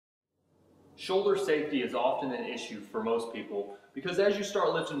Shoulder safety is often an issue for most people because as you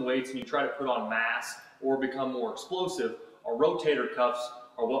start lifting weights and you try to put on mass or become more explosive, our rotator cuffs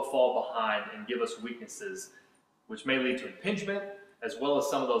are what fall behind and give us weaknesses, which may lead to impingement as well as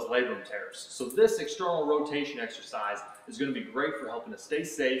some of those labrum tears. So this external rotation exercise is going to be great for helping us stay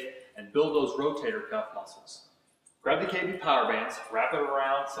safe and build those rotator cuff muscles. Grab the KB power bands, wrap it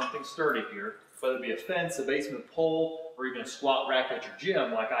around something sturdy here, whether it be a fence, a basement pole, or even a squat rack at your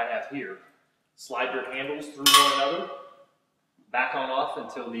gym like I have here. Slide your handles through one another, back on off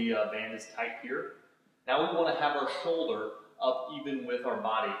until the band is tight here. Now we want to have our shoulder up even with our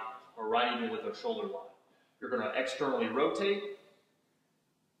body, or right even with our shoulder line. You're going to externally rotate,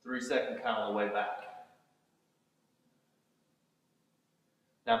 3-second count on the way back.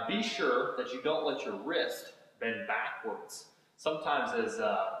 Now be sure that you don't let your wrist bend backwards. Sometimes as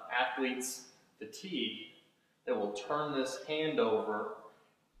athletes fatigue, they will turn this hand over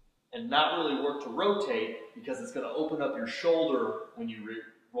and not really work to rotate because it's going to open up your shoulder when you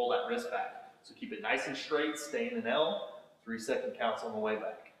roll that wrist back. So keep it nice and straight, stay in an L, 3-second counts on the way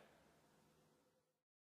back.